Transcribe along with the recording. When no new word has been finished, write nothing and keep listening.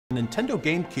Nintendo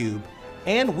GameCube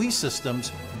and Wii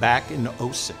systems back in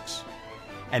 '06.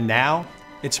 And now,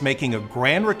 it's making a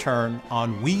grand return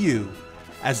on Wii U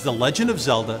as The Legend of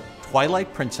Zelda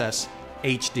Twilight Princess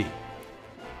HD.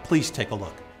 Please take a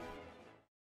look.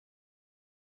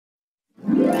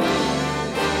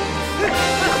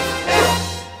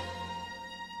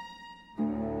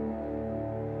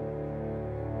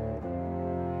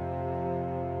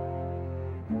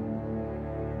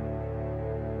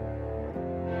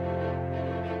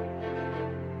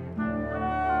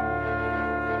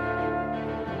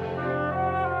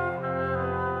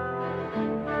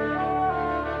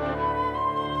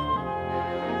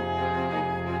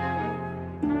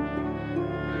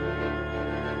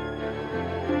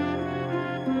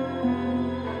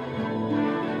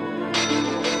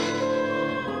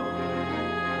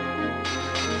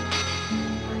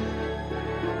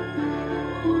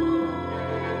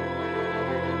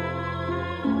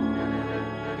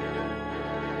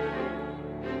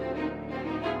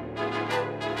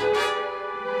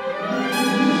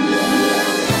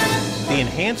 The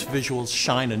enhanced visuals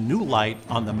shine a new light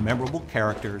on the memorable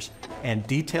characters and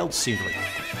detailed scenery,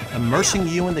 immersing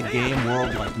you in the game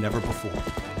world like never before.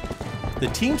 The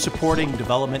team supporting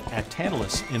development at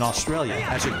Tantalus in Australia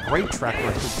has a great track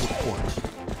record with ports,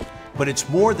 but it's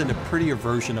more than a prettier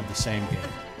version of the same game.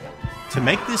 To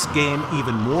make this game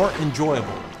even more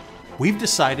enjoyable, we've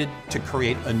decided to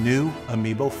create a new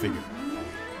amiibo figure.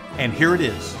 And here it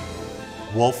is,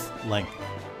 Wolf Link.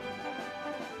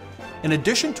 In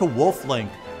addition to Wolf Link,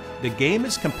 the game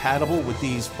is compatible with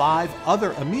these 5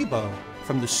 other amiibo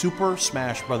from the Super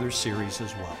Smash Bros. Series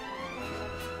as well.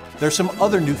 There's some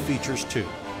other new features too,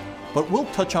 but we'll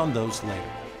touch on those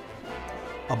later.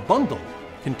 A bundle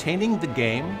containing the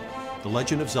game, The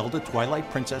Legend of Zelda Twilight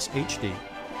Princess HD,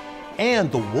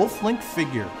 and the Wolf Link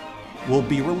figure will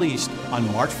be released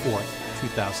on March 4th,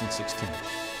 2016.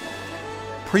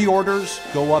 Pre-orders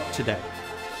go up today.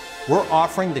 We're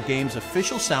offering the game's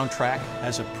official soundtrack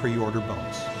as a pre-order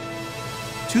bonus.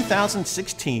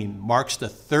 2016 marks the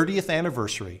 30th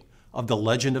anniversary of the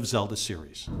Legend of Zelda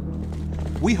series.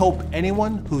 We hope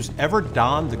anyone who's ever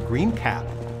donned the green cap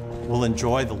will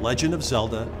enjoy The Legend of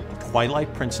Zelda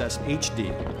Twilight Princess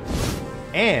HD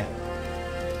and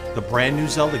the brand new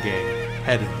Zelda game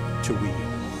headed to Wii U.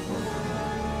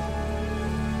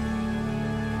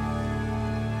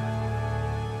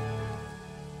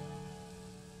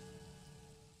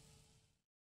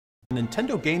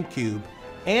 Nintendo GameCube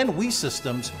and Wii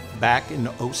systems back in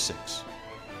 '06.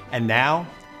 And now,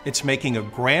 it's making a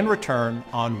grand return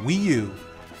on Wii U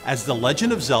as The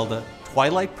Legend of Zelda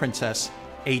Twilight Princess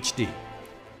HD.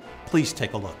 Please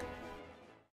take a look.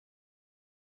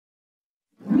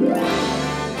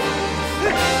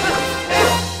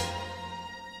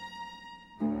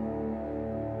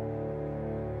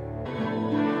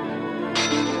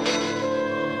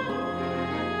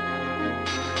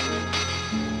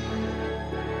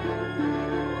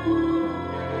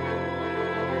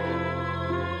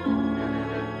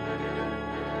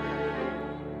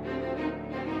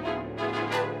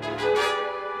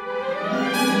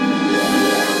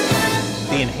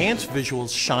 The enhanced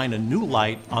visuals shine a new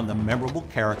light on the memorable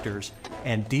characters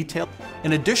and detail.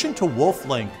 In addition to Wolf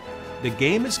Link, the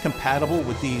game is compatible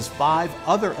with these 5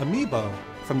 other amiibo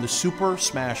from the Super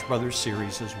Smash Bros.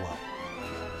 Series as well.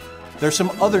 There's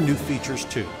some other new features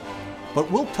too,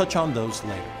 but we'll touch on those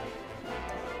later.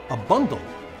 A bundle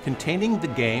containing the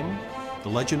game, The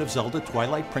Legend of Zelda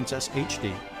Twilight Princess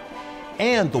HD,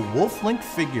 and the Wolf Link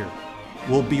figure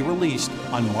will be released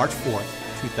on March 4th,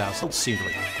 2000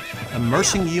 scenery,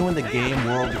 immersing you in the game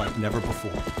world like never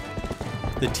before.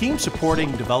 The team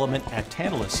supporting development at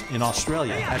Tantalus in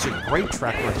Australia has a great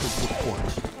track record with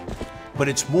ports, but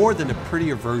it's more than a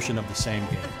prettier version of the same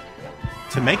game.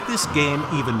 To make this game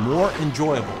even more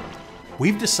enjoyable,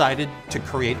 we've decided to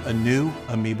create a new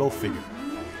amiibo figure.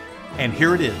 And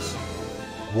here it is,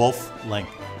 Wolf Link.